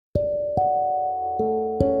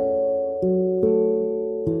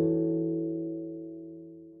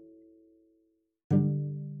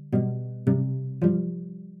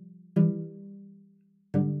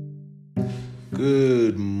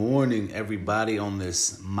morning, everybody, on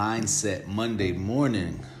this Mindset Monday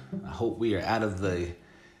morning. I hope we are out of the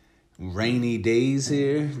rainy days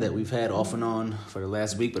here that we've had off and on for the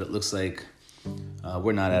last week, but it looks like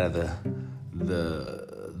we're not out of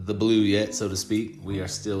the blue yet, so to speak. We are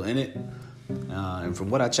still in it. And from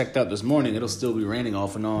what I checked out this morning, it'll still be raining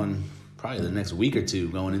off and on probably the next week or two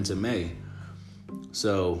going into May.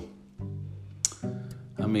 So,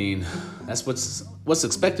 I mean, that's what's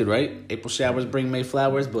expected, right? April showers bring May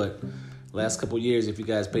flowers, but last couple years, if you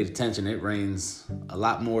guys paid attention, it rains a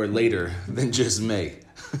lot more later than just May.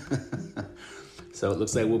 So it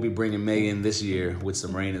looks like we'll be bringing May in this year with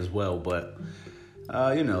some rain as well. But,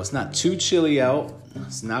 it's not too chilly out.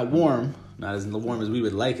 It's not warm, not as warm as we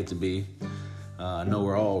would like it to be. I know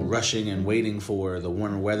we're all rushing and waiting for the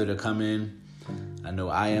warmer weather to come in. I know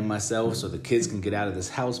I am myself, so the kids can get out of this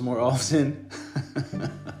house more often.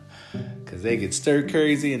 Because they get stir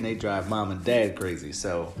crazy and they drive mom and dad crazy.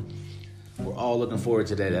 So we're all looking forward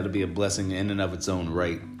to that. That'll be a blessing in and of its own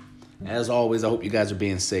right. As always, I hope you guys are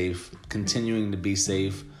being safe, continuing to be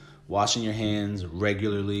safe, washing your hands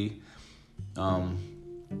regularly,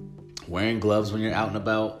 wearing gloves when you're out and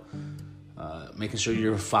about, making sure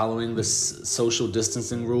you're following the social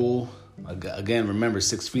distancing rule. Again, remember,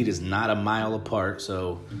 6 feet is not a mile apart,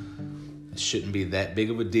 so it shouldn't be that big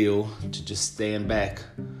of a deal to just stand back,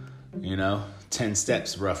 10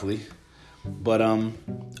 steps roughly. But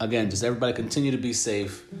again, just everybody continue to be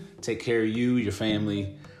safe, take care of you, your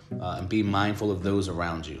family, and be mindful of those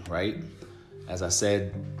around you, right? As I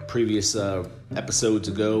said previous episodes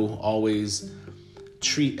ago, always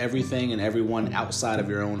treat everything and everyone outside of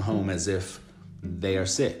your own home as if they are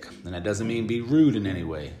sick. And that doesn't mean be rude in any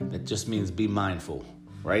way. It just means be mindful,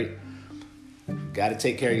 right? Got to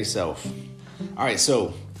take care of yourself. All right,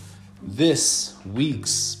 so this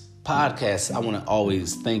week's podcast, I want to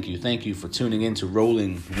always thank you. Thank you for tuning in to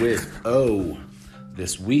Rolling with O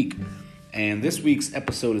this week. And this week's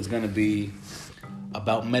episode is going to be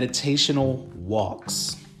about meditational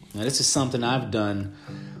walks. Now, this is something I've done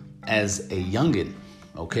as a youngin',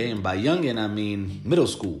 okay? And by youngin', I mean middle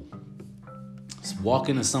school.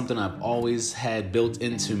 Walking is something I've always had built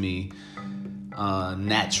into me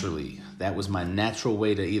naturally. That was my natural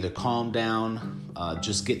way to either calm down,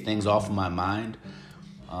 just get things off of my mind.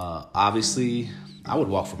 Obviously, I would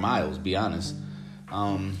walk for miles, be honest.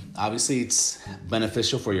 Obviously, it's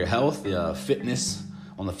beneficial for your health, fitness.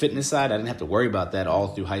 On the fitness side, I didn't have to worry about that all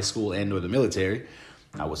through high school and or the military.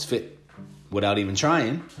 I was fit without even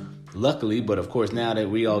trying, luckily. But of course, now that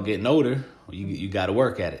we all getting older, you got to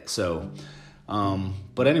work at it. So,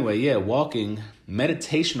 but anyway, walking,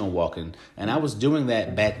 meditational walking. And I was doing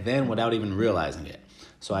that back then without even realizing it.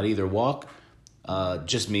 So I'd either walk,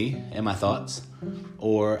 just me and my thoughts,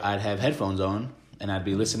 or I'd have headphones on and I'd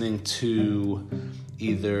be listening to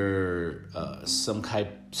either some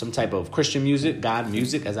type of Christian music, God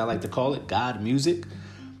music, as I like to call it, God music,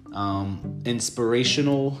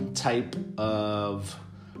 inspirational type of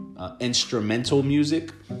instrumental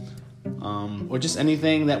music, or just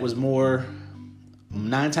anything that was more,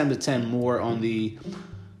 9 times out of 10, more on the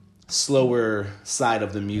slower side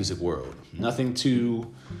of the music world. Nothing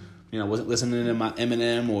too, wasn't listening to my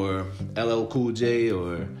Eminem or LL Cool J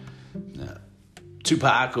or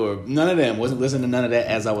Tupac or none of them. Wasn't listening to none of that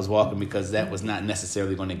as I was walking, because that was not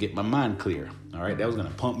necessarily going to get my mind clear. All right, that was going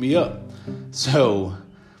to pump me up. So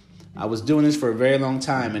I was doing this for a very long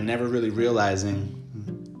time and never really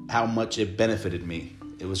realizing how much it benefited me.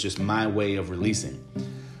 It was just my way of releasing.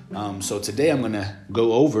 So today I'm going to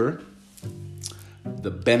go over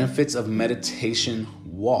the benefits of meditation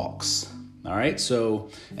walks. All right. So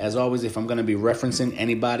as always, if I'm going to be referencing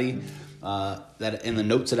anybody that in the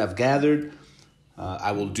notes that I've gathered,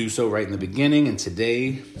 I will do so right in the beginning. And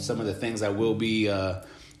today, some of the things I will be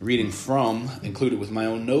reading from, included with my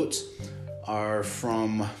own notes, are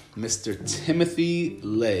from Mr. Timothy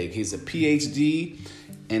Legg. He's a PhD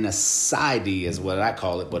and a PsyD is what I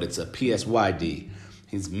call it, but it's a PSYD.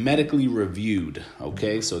 He's medically reviewed,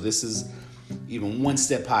 okay? So this is even one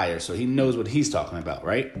step higher, so he knows what he's talking about,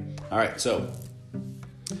 right? All right, so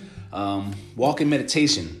walking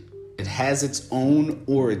meditation, it has its own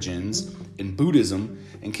origins in Buddhism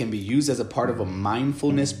and can be used as a part of a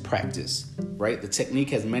mindfulness practice, right? The technique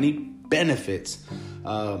has many benefits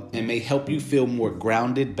and may help you feel more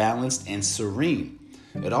grounded, balanced, and serene.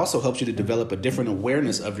 It also helps you to develop a different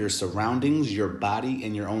awareness of your surroundings, your body,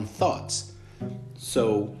 and your own thoughts.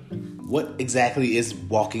 So what exactly is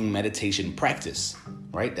walking meditation practice,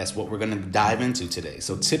 right? That's what we're going to dive into today.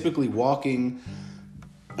 So typically walking,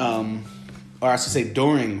 or I should say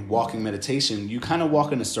during walking meditation, you kind of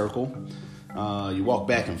walk in a circle. You walk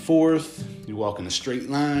back and forth. You walk in a straight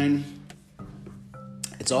line.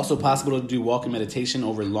 It's also possible to do walking meditation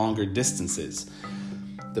over longer distances.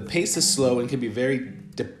 The pace is slow and can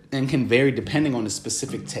vary depending on the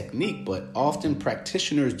specific technique, but often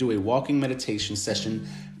practitioners do a walking meditation session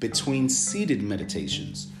between seated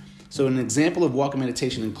meditations. So an example of walking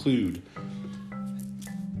meditation include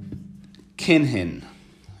Kinhin,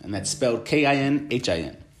 and that's spelled Kinhin,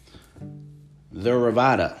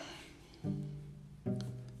 Theravada,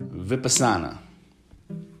 Vipassana.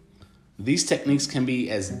 These techniques can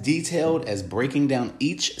be as detailed as breaking down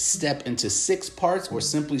each step into 6 parts or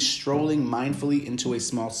simply strolling mindfully into a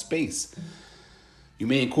small space. You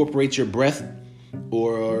may incorporate your breath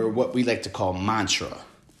or what we like to call mantra.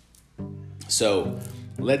 So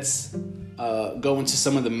let's go into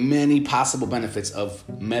some of the many possible benefits of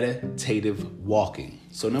meditative walking.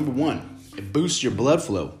 So number 1, it boosts your blood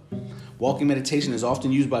flow. Walking meditation is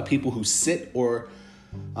often used by people who sit or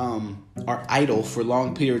are idle for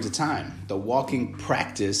long periods of time. The walking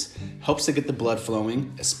practice helps to get the blood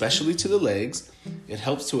flowing, especially to the legs. It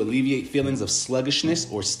helps to alleviate feelings of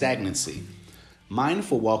sluggishness or stagnancy.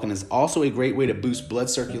 Mindful walking is also a great way to boost blood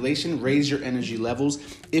circulation, raise your energy levels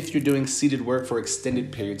if you're doing seated work for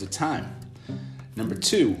extended periods of time. Number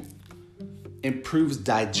 2, improves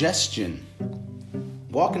digestion.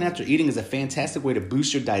 Walking after eating is a fantastic way to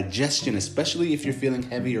boost your digestion, especially if you're feeling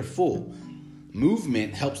heavy or full.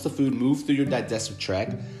 Movement helps the food move through your digestive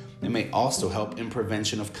tract and may also help in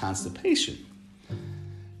prevention of constipation.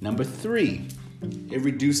 Number 3, it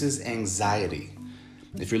reduces anxiety.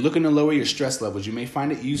 If you're looking to lower your stress levels, you may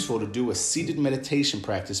find it useful to do a seated meditation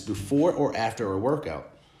practice before or after a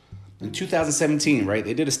workout. In 2017,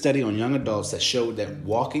 they did a study on young adults that showed that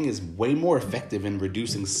walking is way more effective in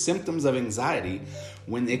reducing symptoms of anxiety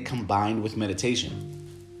when it combined with meditation.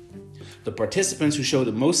 The participants who showed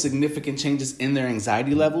the most significant changes in their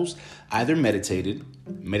anxiety levels either meditated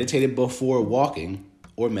before walking,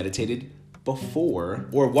 or walked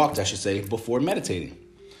before meditating.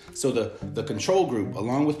 So the control group,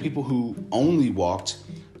 along with people who only walked,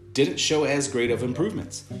 didn't show as great of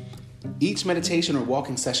improvements. Each meditation or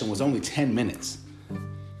walking session was only 10 minutes.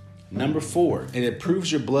 Number 4, it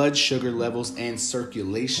improves your blood sugar levels and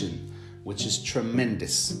circulation, which is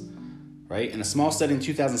tremendous. In a small study in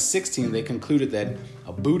 2016, they concluded that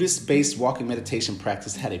a Buddhist-based walking meditation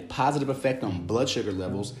practice had a positive effect on blood sugar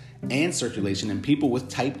levels and circulation in people with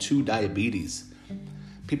type 2 diabetes.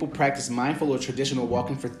 People practice mindful or traditional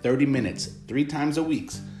walking for 30 minutes, 3 times a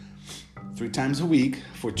week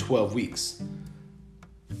for 12 weeks.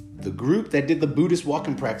 The group that did the Buddhist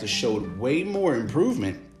walking practice showed way more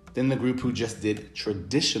improvement than the group who just did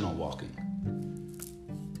traditional walking.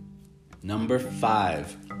 Number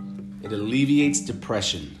 5, it alleviates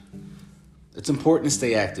depression. It's important to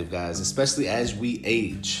stay active, guys, especially as we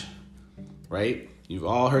age, You've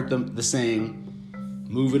all heard the saying,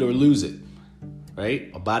 move it or lose it,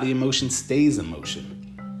 A body in motion stays in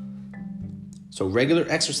motion. So regular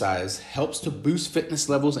exercise helps to boost fitness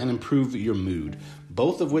levels and improve your mood,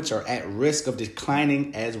 both of which are at risk of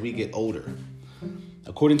declining as we get older.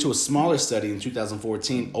 According to a smaller study in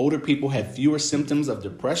 2014, older people had fewer symptoms of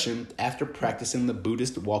depression after practicing the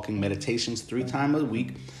Buddhist walking meditations 3 times a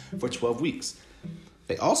week for 12 weeks.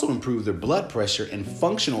 They also improved their blood pressure and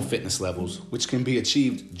functional fitness levels, which can be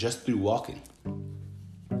achieved just through walking.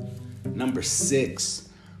 Number 6,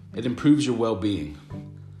 it improves your well-being.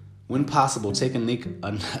 When possible, take a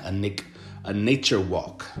nature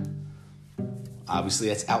walk. Obviously,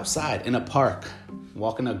 that's outside, in a park,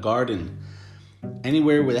 walk in a garden,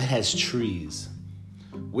 anywhere where that has trees,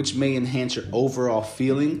 which may enhance your overall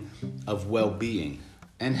feeling of well-being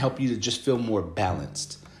and help you to just feel more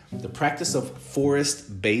balanced. The practice of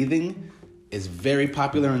forest bathing is very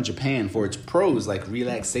popular in Japan for its pros like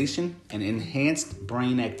relaxation and enhanced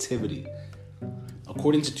brain activity.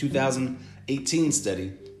 According to a 2018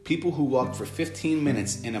 study, people who walked for 15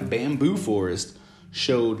 minutes in a bamboo forest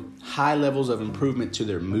showed high levels of improvement to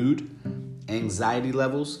their mood, anxiety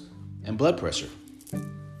levels, and blood pressure.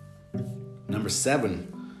 Number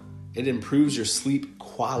 7, it improves your sleep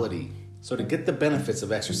quality. So to get the benefits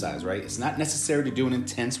of exercise, it's not necessary to do an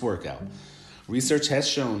intense workout. Research has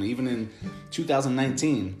shown, even in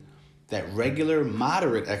 2019, that regular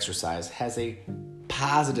moderate exercise has a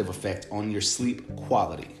positive effect on your sleep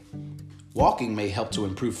quality. Walking may help to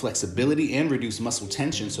improve flexibility and reduce muscle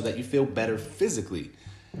tension so that you feel better physically.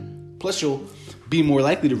 Plus, you'll be more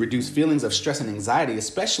likely to reduce feelings of stress and anxiety,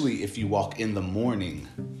 especially if you walk in the morning.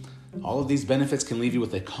 All of these benefits can leave you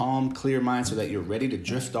with a calm, clear mind so that you're ready to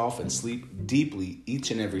drift off and sleep deeply each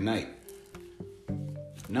and every night.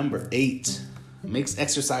 Number 8, makes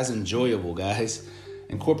exercise enjoyable, guys.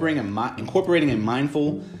 Incorporating a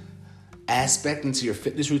mindful aspect into your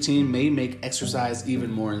fitness routine may make exercise even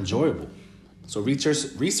more enjoyable. So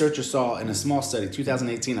researchers saw in a small study,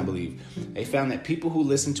 2018, I believe, they found that people who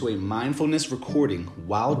listen to a mindfulness recording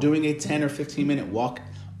while doing a 10 or 15-minute walk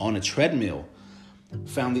on a treadmill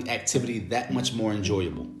found the activity that much more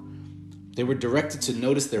enjoyable. They were directed to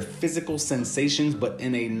notice their physical sensations, but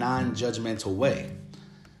in a non-judgmental way.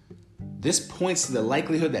 This points to the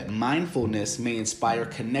likelihood that mindfulness may inspire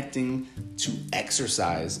connecting to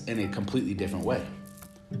exercise in a completely different way.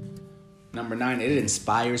 Number 9, it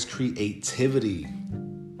inspires creativity,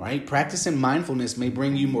 right? Practicing mindfulness may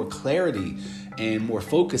bring you more clarity and more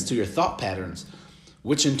focus to your thought patterns,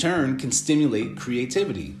 which in turn can stimulate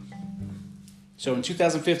creativity. So in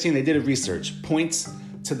 2015, they did a research, points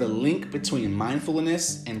to the link between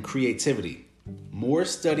mindfulness and creativity. More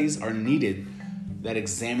studies are needed that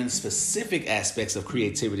examine specific aspects of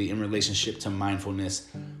creativity in relationship to mindfulness,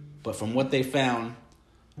 but from what they found,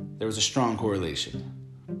 there was a strong correlation.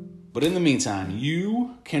 But in the meantime,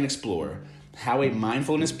 you can explore how a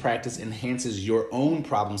mindfulness practice enhances your own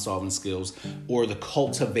problem-solving skills or the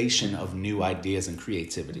cultivation of new ideas and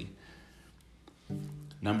creativity.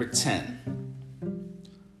 Number 10,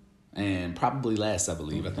 and probably last, I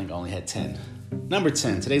believe. I think I only had 10. Number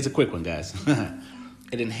 10, today's a quick one, guys.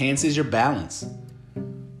 It enhances your balance.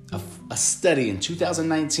 A study in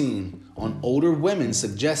 2019 on older women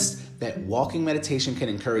suggests that walking meditation can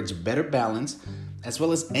encourage better balance as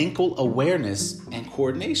well as ankle awareness and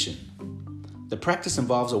coordination. The practice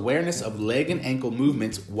involves awareness of leg and ankle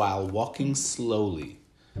movements while walking slowly.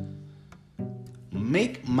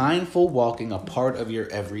 Make mindful walking a part of your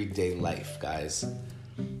everyday life, guys.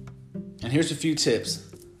 And here's a few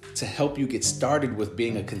tips to help you get started with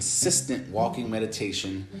being a consistent walking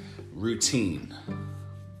meditation routine.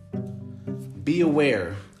 Be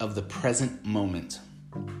aware of the present moment.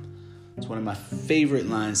 It's one of my favorite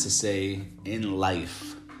lines to say in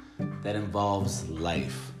life that involves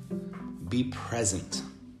life. Be present.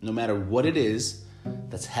 No matter what it is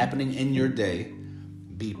that's happening in your day,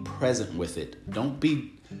 be present with it. Don't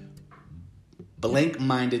be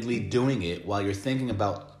blank-mindedly doing it while you're thinking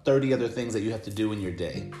about 30 other things that you have to do in your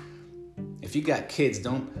day. If you got kids,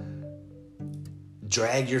 don't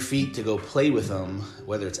drag your feet to go play with them,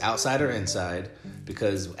 whether it's outside or inside,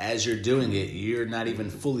 because as you're doing it, you're not even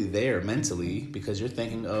fully there mentally because you're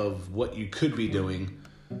thinking of what you could be doing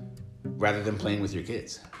rather than playing with your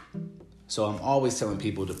kids. So I'm always telling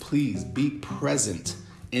people to please be present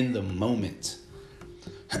in the moment.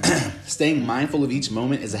 Staying mindful of each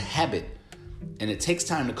moment is a habit, and it takes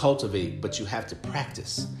time to cultivate, but you have to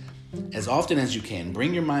practice. As often as you can,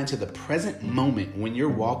 bring your mind to the present moment when you're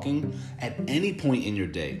walking at any point in your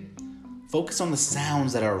day. Focus on the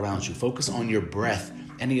sounds that are around you. Focus on your breath,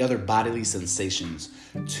 any other bodily sensations.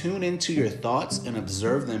 Tune into your thoughts and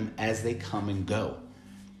observe them as they come and go.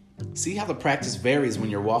 See how the practice varies when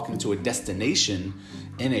you're walking to a destination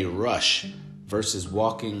in a rush versus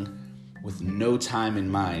walking with no time in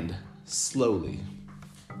mind, slowly.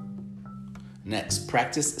 Next,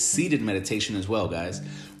 practice seated meditation as well, guys.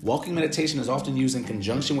 Walking meditation is often used in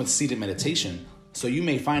conjunction with seated meditation, so you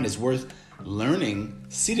may find it's worth learning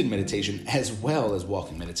seated meditation as well as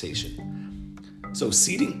walking meditation. So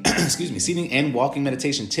seating and walking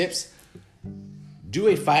meditation tips: do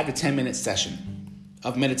a 5 to 10 minute session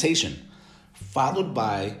of meditation, followed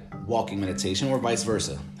by walking meditation or vice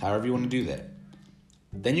versa, however you want to do that.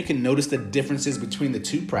 Then you can notice the differences between the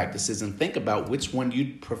two practices and think about which one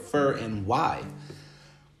you'd prefer and why.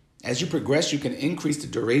 As you progress, you can increase the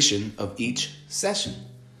duration of each session.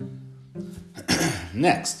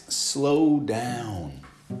 Next, slow down.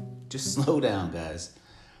 Just slow down, guys.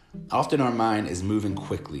 Often our mind is moving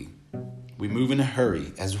quickly. We move in a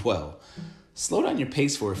hurry as well. Slow down your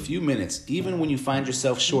pace for a few minutes, even when you find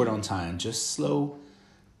yourself short on time. Just slow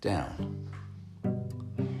down.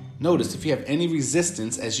 Notice if you have any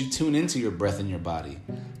resistance as you tune into your breath and your body.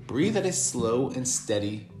 Breathe at a slow and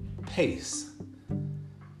steady pace.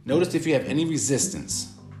 Notice if you have any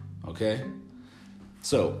resistance, okay?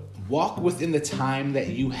 So walk within the time that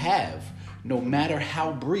you have, no matter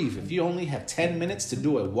how brief. If you only have 10 minutes to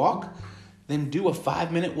do a walk, then do a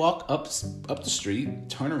 5-minute walk up the street,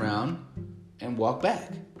 turn around, and walk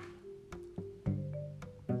back.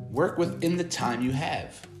 Work within the time you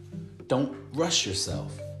have. Don't rush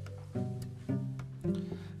yourself.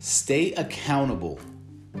 Stay accountable.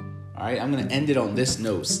 All right, I'm going to end it on this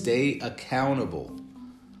note. Stay accountable.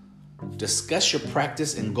 Discuss your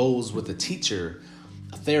practice and goals with a teacher,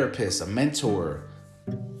 a therapist, a mentor,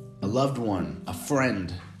 a loved one, a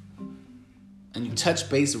friend. And you touch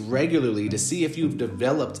base regularly to see if you've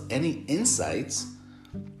developed any insights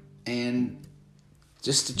and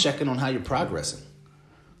just to check in on how you're progressing.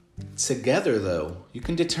 Together, though, you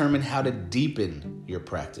can determine how to deepen your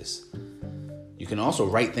practice. You can also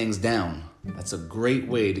write things down. That's a great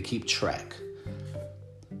way to keep track.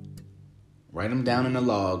 Write them down in a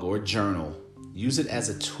log or journal. Use it as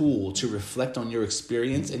a tool to reflect on your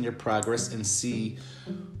experience and your progress and see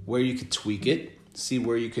where you could tweak it, see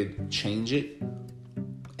where you could change it,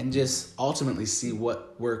 and just ultimately see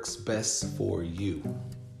what works best for you.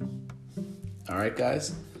 All right,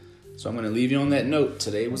 guys? So I'm going to leave you on that note.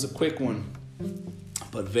 Today was a quick one,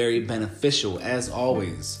 but very beneficial as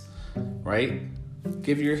always, right?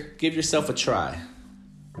 Give yourself a try.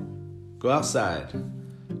 Go outside.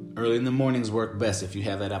 Early in the mornings work best if you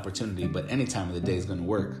have that opportunity, but any time of the day is going to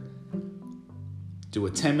work. Do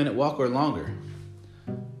a 10-minute walk or longer.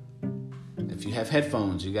 If you have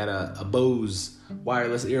headphones, you got a Bose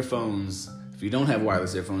wireless earphones. If you don't have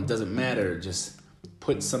wireless earphones, it doesn't matter. Just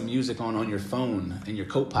put some music on your phone in your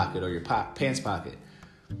coat pocket or your pants pocket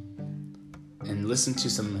and listen to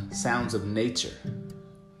some sounds of nature.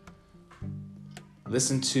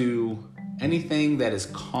 Listen to anything that is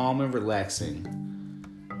calm and relaxing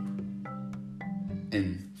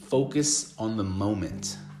and focus on the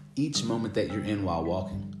moment, each moment that you're in while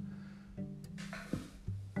walking.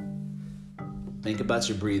 Think about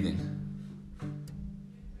your breathing.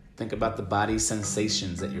 Think about the body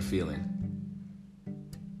sensations that you're feeling.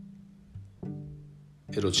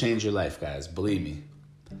 It'll change your life, guys. Believe me.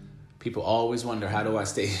 People always wonder, how do I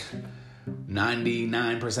stay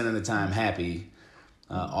 99% of the time happy,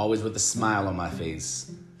 always with a smile on my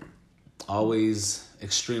face, always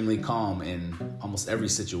extremely calm in almost every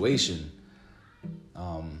situation?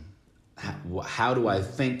 How do I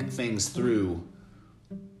think things through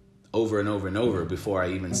over and over and over before I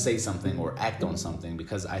even say something or act on something?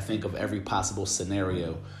 Because I think of every possible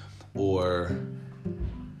scenario or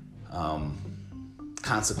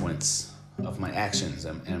consequence of my actions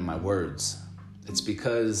and my words. It's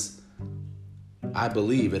because I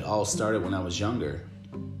believe it all started when I was younger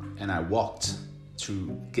and I walked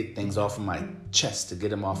to get things off of my chest, to get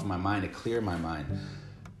them off of my mind, to clear my mind.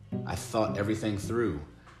 I thought everything through.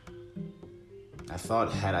 I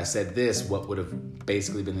thought, had I said this, what would have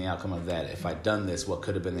basically been the outcome of that? If I'd done this, what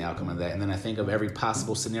could have been the outcome of that? And then I think of every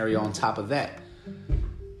possible scenario on top of that.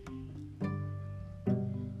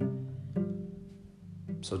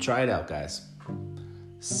 So try it out, guys.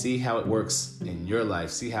 See how it works in your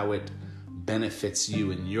life. See how it benefits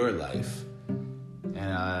you in your life.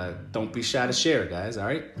 And don't be shy to share, guys, all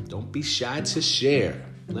right? Don't be shy to share.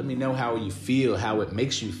 Let me know how you feel, how it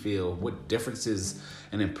makes you feel, what differences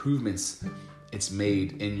and improvements it's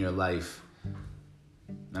made in your life.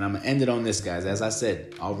 And I'm going to end it on this, guys. As I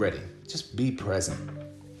said already, just be present.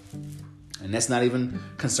 And that's not even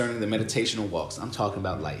concerning the meditational walks. I'm talking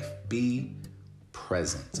about life. Be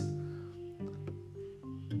present.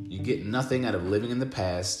 You get nothing out of living in the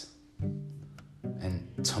past, and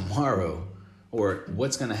tomorrow, or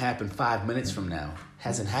what's going to happen 5 minutes from now,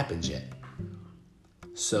 hasn't happened yet.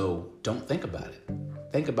 So don't think about it.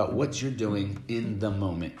 Think about what you're doing in the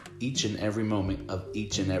moment, each and every moment of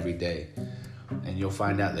each and every day. And you'll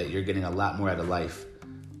find out that you're getting a lot more out of life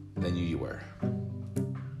than you were.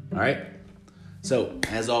 All right? So,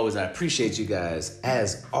 as always, I appreciate you guys,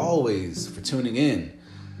 as always, for tuning in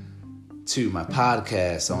to my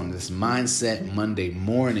podcast on this Mindset Monday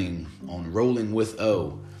morning on Rolling with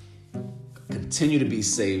O. Continue to be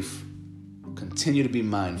safe. Continue to be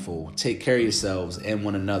mindful. Take care of yourselves and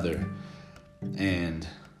one another. And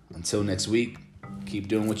until next week, keep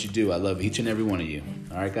doing what you do. I love each and every one of you.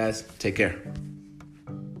 All right, guys? Take care.